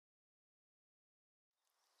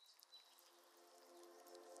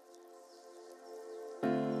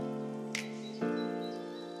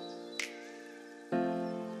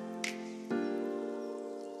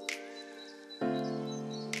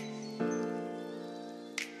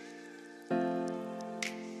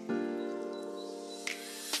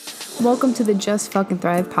Welcome to the Just Fucking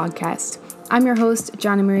Thrive podcast. I'm your host,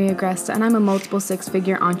 Johnny Maria Agresta, and I'm a multiple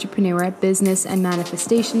six-figure entrepreneur, business, and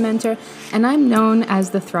manifestation mentor, and I'm known as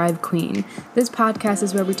the Thrive Queen. This podcast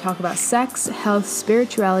is where we talk about sex, health,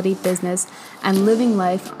 spirituality, business, and living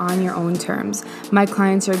life on your own terms. My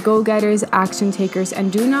clients are go-getters, action takers,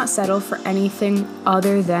 and do not settle for anything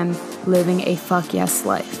other than living a fuck yes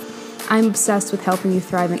life. I'm obsessed with helping you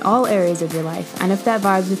thrive in all areas of your life, and if that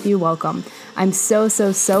vibes with you, welcome. I'm so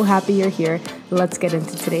happy you're here. Let's get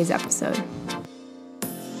into today's episode.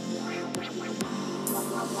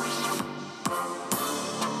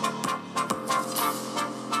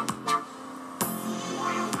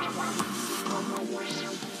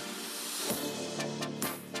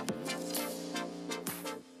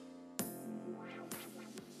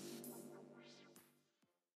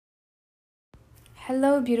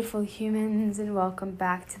 Hello, beautiful humans, and welcome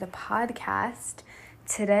back to the podcast.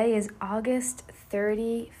 Today is August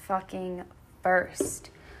 31st.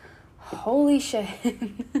 Holy shit.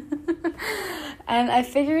 And I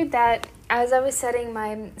figured that as I was setting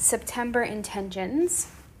my September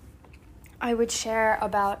intentions, I would share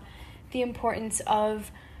about the importance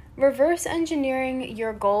of reverse engineering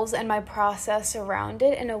your goals and my process around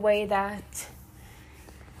it in a way that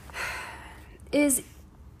is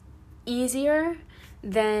easier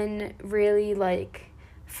than really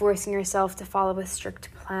forcing yourself to follow a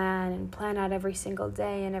strict plan and plan out every single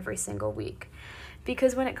day and every single week.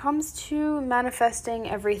 Because when it comes to manifesting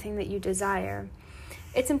everything that you desire,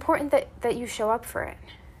 it's important that you show up for it,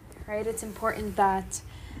 right? It's important that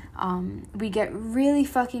we get really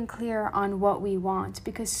fucking clear on what we want,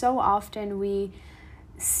 because so often we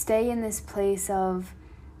stay in this place of,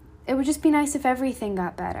 it would just be nice if everything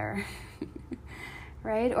got better,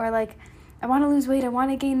 right? Or I want to lose weight, I want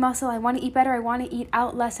to gain muscle, I want to eat better, I want to eat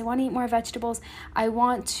out less, I want to eat more vegetables, I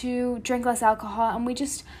want to drink less alcohol, and we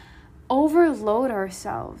just overload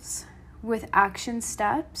ourselves with action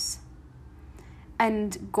steps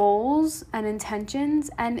and goals and intentions,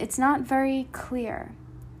 and it's not very clear.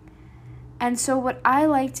 And so what I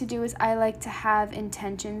like to do is I like to have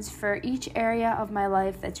intentions for each area of my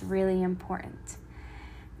life that's really important.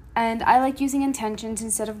 And I like using intentions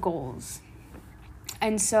instead of goals.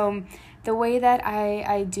 And so the way that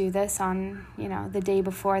I do this on, the day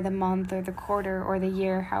before, the month, or the quarter, or the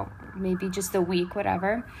year, how maybe just the week,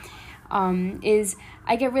 whatever, is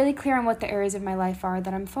I get really clear on what the areas of my life are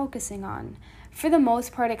that I'm focusing on. For the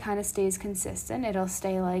most part, it kind of stays consistent. It'll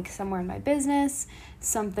stay somewhere in my business,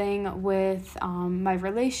 something with my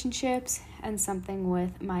relationships, and something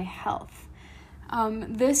with my health.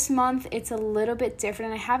 This month, it's a little bit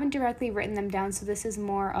different, and I haven't directly written them down, so this is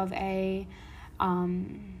more of a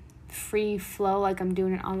free flow, I'm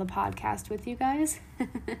doing it on the podcast with you guys.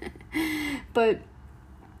 But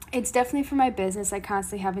it's definitely for my business. I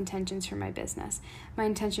constantly have intentions for my business. My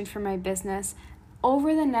intention for my business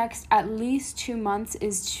over the next at least 2 months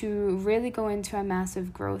is to really go into a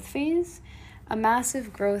massive growth phase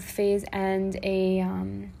and a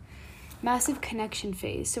massive connection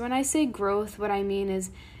phase. So when I say growth, what I mean is,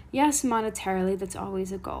 yes, monetarily, that's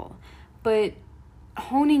always a goal, but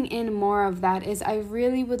honing in more of that is I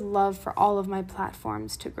really would love for all of my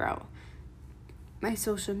platforms to grow. My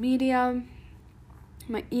social media,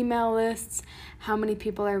 my email lists, how many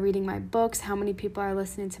people are reading my books, how many people are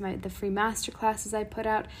listening to the free masterclasses I put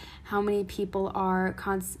out, how many people are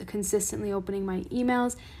consistently opening my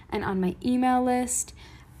emails and on my email list.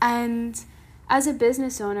 And as a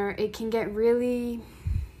business owner, it can get really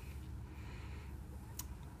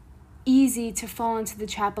easy to fall into the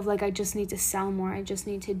trap of I just need to sell more, I just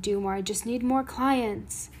need to do more, I just need more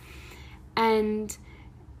clients. And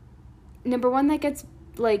number one, that gets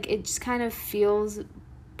it just kind of feels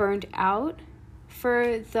burnt out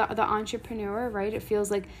for the entrepreneur, right? It feels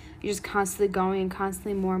like you're just constantly going and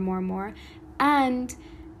constantly more. And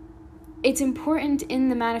it's important in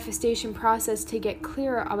the manifestation process to get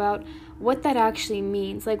clearer about what that actually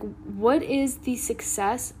means. What is the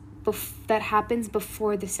success that happens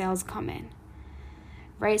before the sales come in,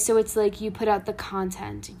 right? So it's you put out the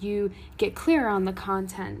content, you get clear on the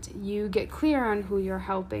content, you get clear on who you're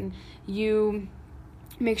helping, you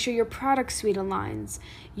make sure your product suite aligns,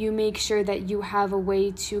 you make sure that you have a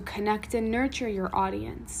way to connect and nurture your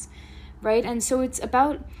audience, right? And so it's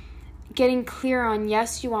about getting clear on,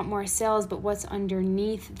 yes, you want more sales, but what's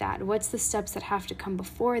underneath that? What's the steps that have to come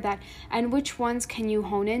before that? And which ones can you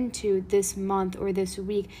hone into this month or this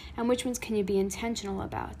week? And which ones can you be intentional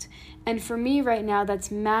about? And for me right now,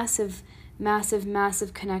 that's massive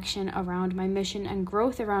connection around my mission and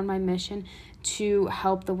growth around my mission to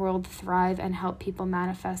help the world thrive and help people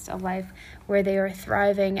manifest a life where they are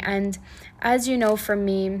thriving. And as you know, for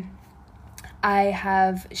me, I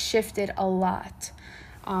have shifted a lot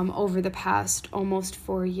over the past almost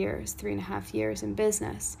 4 years, 3.5 years in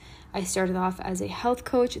business. I started off as a health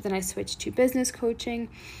coach, then I switched to business coaching,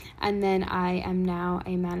 and then I am now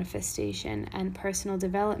a manifestation and personal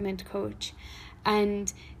development coach.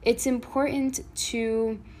 And it's important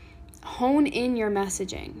to hone in your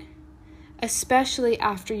messaging, especially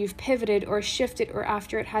after you've pivoted or shifted or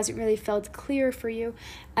after it hasn't really felt clear for you.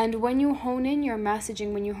 And when you hone in your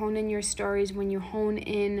messaging, when you hone in your stories, when you hone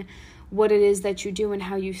in what it is that you do and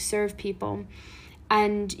how you serve people,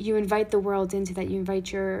 and you invite the world into that, you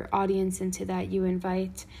invite your audience into that, you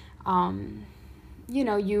invite,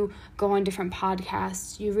 you go on different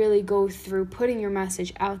podcasts, you really go through putting your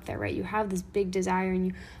message out there, right? You have this big desire and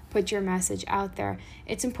you put your message out there.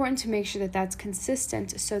 It's important to make sure that that's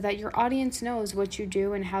consistent so that your audience knows what you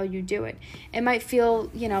do and how you do it. It might feel,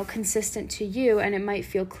 consistent to you and it might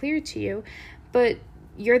feel clear to you, but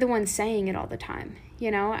you're the one saying it all the time,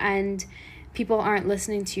 and people aren't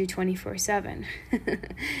listening to you 24/7.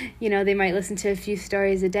 They might listen to a few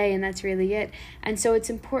stories a day and that's really it. And so it's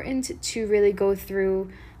important to really go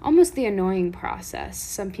through almost the annoying process.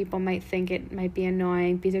 Some people might think it might be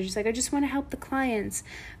annoying because they're just like, I just want to help the clients.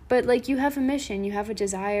 But you have a mission, you have a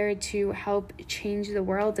desire to help change the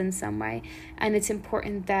world in some way. And it's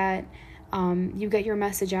important that you get your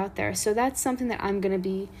message out there. So that's something that I'm going to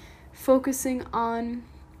be focusing on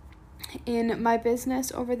in my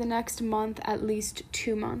business over the next month, at least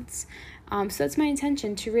 2 months. So that's my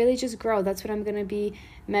intention, to really just grow. That's what I'm going to be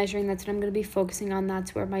measuring. That's what I'm going to be focusing on.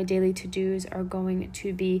 That's where my daily to-dos are going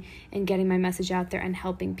to be in getting my message out there and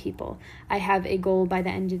helping people. I have a goal by the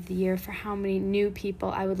end of the year for how many new people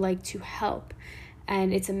I would like to help.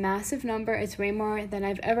 And it's a massive number. It's way more than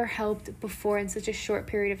I've ever helped before in such a short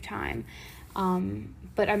period of time.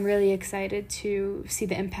 But I'm really excited to see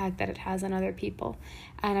the impact that it has on other people.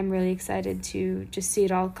 And I'm really excited to just see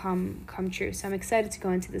it all come true. So I'm excited to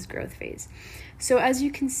go into this growth phase. So as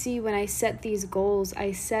you can see, when I set these goals,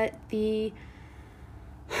 I set the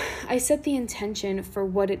intention for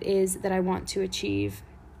what it is that I want to achieve.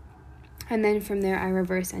 And then from there, I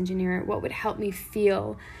reverse engineer it. What would help me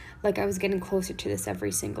feel like I was getting closer to this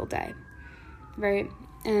every single day, right?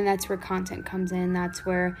 And that's where content comes in. That's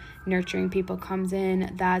where nurturing people comes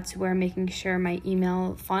in. That's where making sure my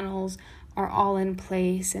email funnels are all in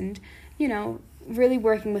place and, really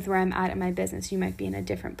working with where I'm at in my business. You might be in a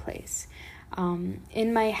different place.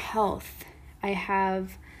 In my health, I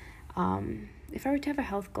have, if I were to have a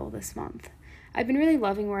health goal this month, I've been really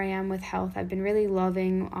loving where I am with health. I've been really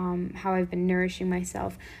loving how I've been nourishing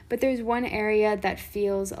myself. But there's one area that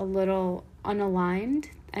feels a little unaligned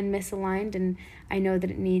and misaligned, and I know that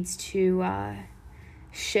it needs to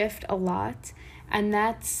shift a lot, and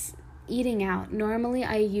that's eating out. Normally,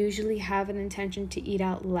 I usually have an intention to eat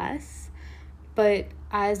out less, but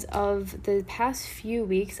as of the past few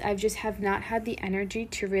weeks, I just have not had the energy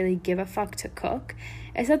to really give a fuck to cook.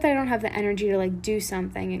 It's not that I don't have the energy to do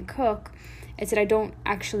something and cook. It's that I don't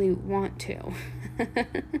actually want to.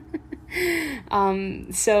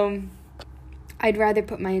 So I'd rather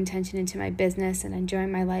put my intention into my business and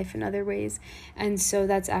enjoying my life in other ways. And so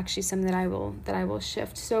that's actually something that I will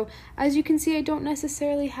shift. So as you can see, I don't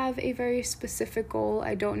necessarily have a very specific goal.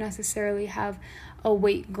 I don't necessarily have a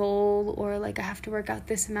weight goal or I have to work out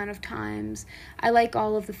this amount of times. I like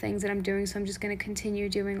all of the things that I'm doing, so I'm just going to continue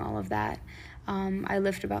doing all of that. I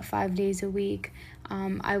lift about 5 days a week.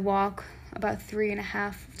 I walk about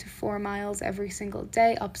 3.5 to 4 miles every single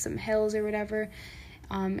day up some hills or whatever.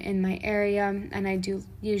 In my area, and I do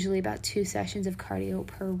usually about 2 sessions of cardio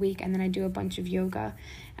per week, and then I do a bunch of yoga.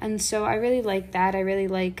 And so I really like that. I really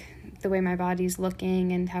like the way my body's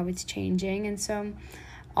looking and how it's changing. And so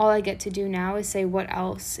all I get to do now is say what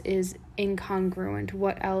else is incongruent,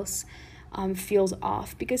 what else feels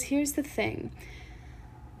off. Because here's the thing.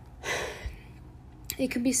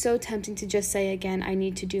 It can be so tempting to just say, again, I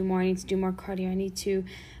need to do more. I need to do more cardio. I need to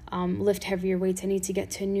lift heavier weights. I need to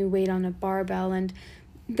get to a new weight on a barbell. And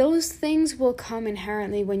those things will come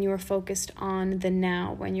inherently when you're focused on the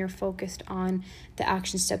now, when you're focused on the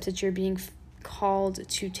action steps that you're being called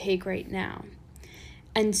to take right now.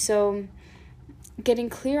 And so getting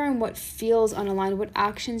clear on what feels unaligned, what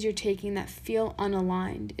actions you're taking that feel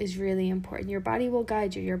unaligned is really important. Your body will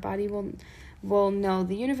guide you. Your body will know.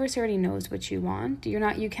 The universe already knows what you want.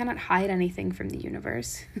 You cannot hide anything from the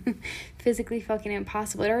universe. Physically fucking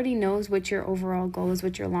impossible. It already knows what your overall goal is,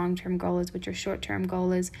 what your long-term goal is, what your short-term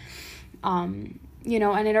goal is. And it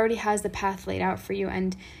already has the path laid out for you,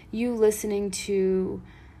 and you listening to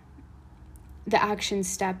the action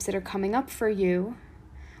steps that are coming up for you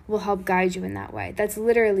will help guide you in that way. That's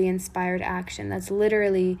literally inspired action. That's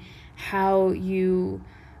literally how you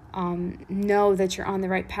know that you're on the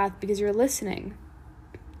right path, because you're listening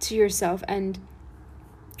to yourself. And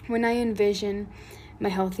when I envision my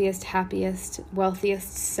healthiest, happiest,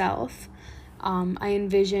 wealthiest self, I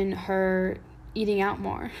envision her eating out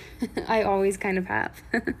more. I always kind of have.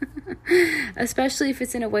 Especially if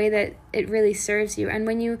it's in a way that it really serves you. And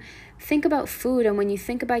when you think about food and when you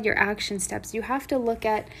think about your action steps, you have to look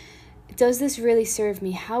at, does this really serve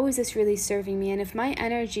me? How is this really serving me? And if my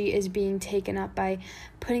energy is being taken up by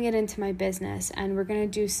putting it into my business, and we're going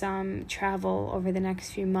to do some travel over the next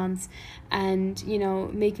few months, and,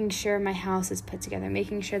 making sure my house is put together,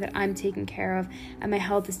 making sure that I'm taken care of and my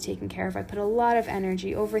health is taken care of. I put a lot of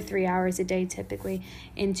energy, over 3 hours a day typically,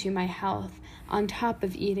 into my health on top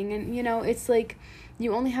of eating. And, it's like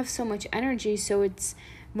you only have so much energy. So it's,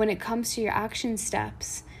 when it comes to your action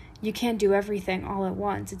steps, you can't do everything all at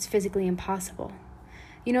once. It's physically impossible.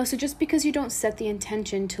 So just because you don't set the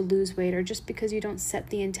intention to lose weight, or just because you don't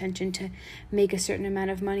set the intention to make a certain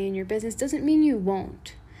amount of money in your business, doesn't mean you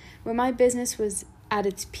won't. When my business was at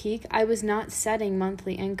its peak, I was not setting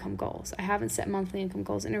monthly income goals. I haven't set monthly income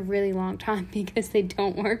goals in a really long time because they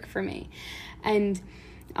don't work for me. And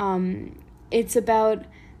it's about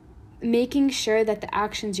making sure that the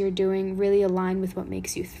actions you're doing really align with what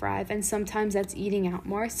makes you thrive. And sometimes that's eating out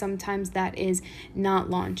more. Sometimes that is not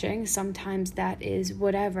launching. Sometimes that is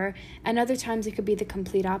whatever. And other times it could be the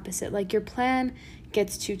complete opposite. Like, your plan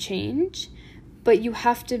gets to change, but you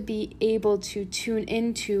have to be able to tune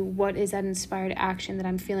into what is that inspired action that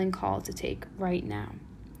I'm feeling called to take right now.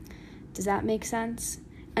 Does that make sense?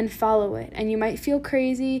 And follow it. And you might feel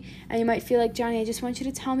crazy, and you might feel like, Johnny, I just want you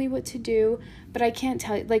to tell me what to do, but I can't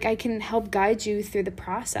tell you. Like, I can help guide you through the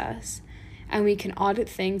process, and we can audit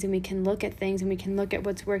things, and we can look at things, and we can look at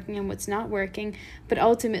what's working and what's not working, but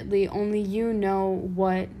ultimately only you know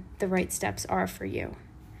what the right steps are for you,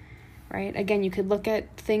 right? Again, you could look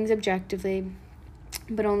at things objectively,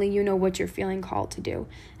 but only you know what you're feeling called to do.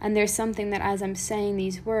 And there's something that, as I'm saying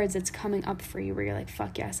these words, that's coming up for you where you're like,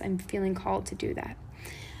 fuck yes, I'm feeling called to do that.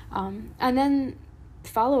 And then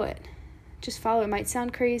follow it. Just follow it. It might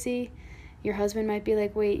sound crazy. Your husband might be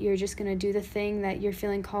like, wait, you're just going to do the thing that you're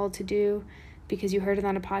feeling called to do because you heard it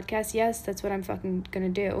on a podcast? Yes, that's what I'm fucking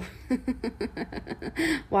going to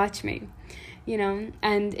do. Watch me.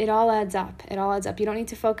 And it all adds up. It all adds up. You don't need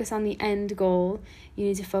to focus on the end goal. You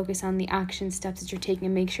need to focus on the action steps that you're taking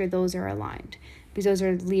and make sure those are aligned, because those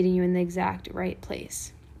are leading you in the exact right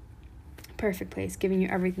place. Perfect place, giving you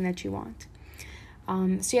everything that you want.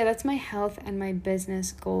 So yeah, that's my health and my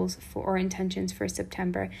business goals or intentions for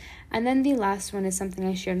September. And then the last one is something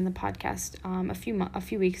I shared in the podcast a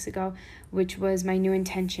few weeks ago, which was my new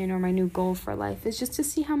intention or my new goal for life is just to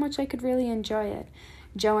see how much I could really enjoy it.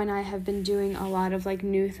 Joe and I have been doing a lot of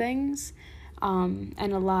new things, and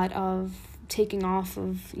a lot of taking off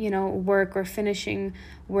of, work or finishing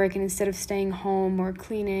work, and instead of staying home or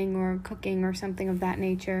cleaning or cooking or something of that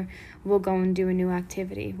nature, we'll go and do a new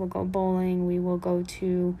activity. We'll go bowling. We will go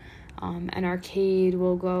to an arcade.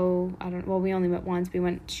 We'll go, we only went once. We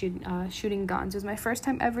went shooting guns. It was my first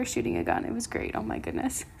time ever shooting a gun. It was great. Oh my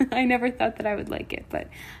goodness. I never thought that I would like it, but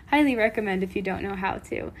highly recommend if you don't know how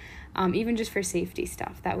to, even just for safety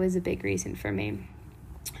stuff. That was a big reason for me.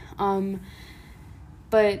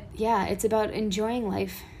 But yeah, it's about enjoying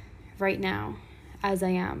life right now as I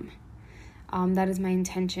am. That is my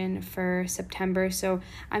intention for September. So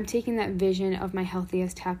I'm taking that vision of my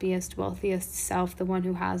healthiest, happiest, wealthiest self, the one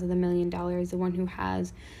who has $1 million, the one who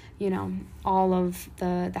has, all of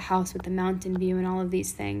the house with the mountain view and all of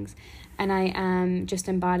these things. And I am just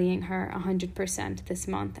embodying her 100% this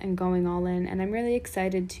month and going all in. And I'm really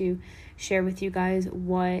excited to share with you guys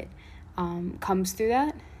what comes through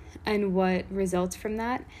that and what results from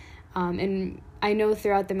that. And I know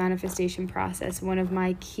throughout the manifestation process, one of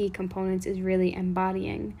my key components is really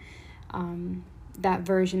embodying that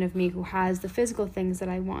version of me who has the physical things that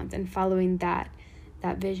I want, and following that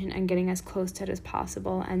vision and getting as close to it as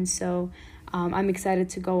possible. And so I'm excited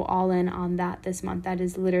to go all in on that this month. That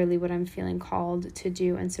is literally what I'm feeling called to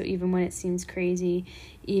do. And so even when it seems crazy,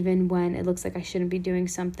 even when it looks like I shouldn't be doing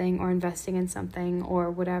something or investing in something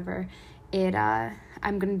or whatever,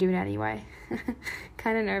 I'm going to do it anyway.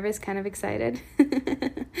 Kind of nervous, kind of excited.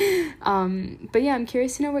 But yeah, I'm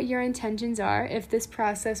curious to know what your intentions are. If this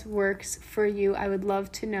process works for you, I would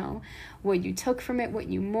love to know what you took from it, what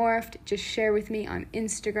you morphed. Just share with me on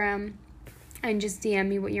Instagram and just DM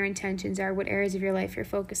me what your intentions are, what areas of your life you're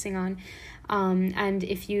focusing on. And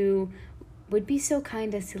if you would be so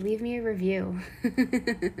kind as to leave me a review.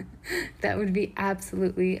 That would be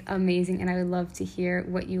absolutely amazing, and I would love to hear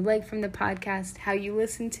what you like from the podcast, how you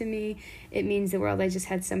listen to me. It means the world. I just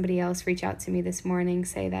had somebody else reach out to me this morning,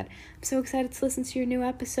 say that, I'm so excited to listen to your new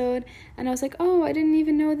episode, and I was like, oh, I didn't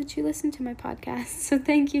even know that you listened to my podcast, so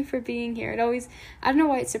thank you for being here. I don't know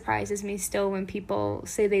why it surprises me still when people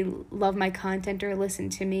say they love my content or listen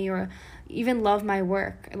to me or even love my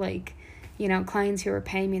work, like, clients who are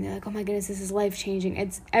paying me, and they're like, oh my goodness, this is life-changing.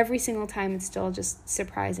 It's every single time, it's still just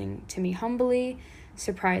surprising to me. Humbly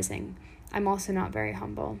surprising. I'm also not very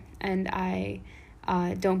humble, and I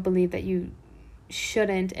don't believe that you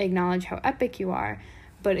shouldn't acknowledge how epic you are,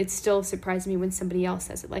 but it still surprises me when somebody else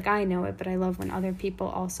says it. Like, I know it, but I love when other people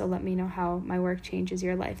also let me know how my work changes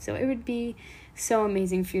your life. So it would be so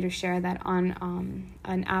amazing for you to share that on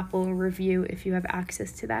an Apple review if you have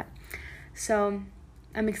access to that. So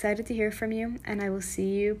I'm excited to hear from you, and I will see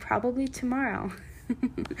you probably tomorrow.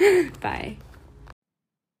 Bye.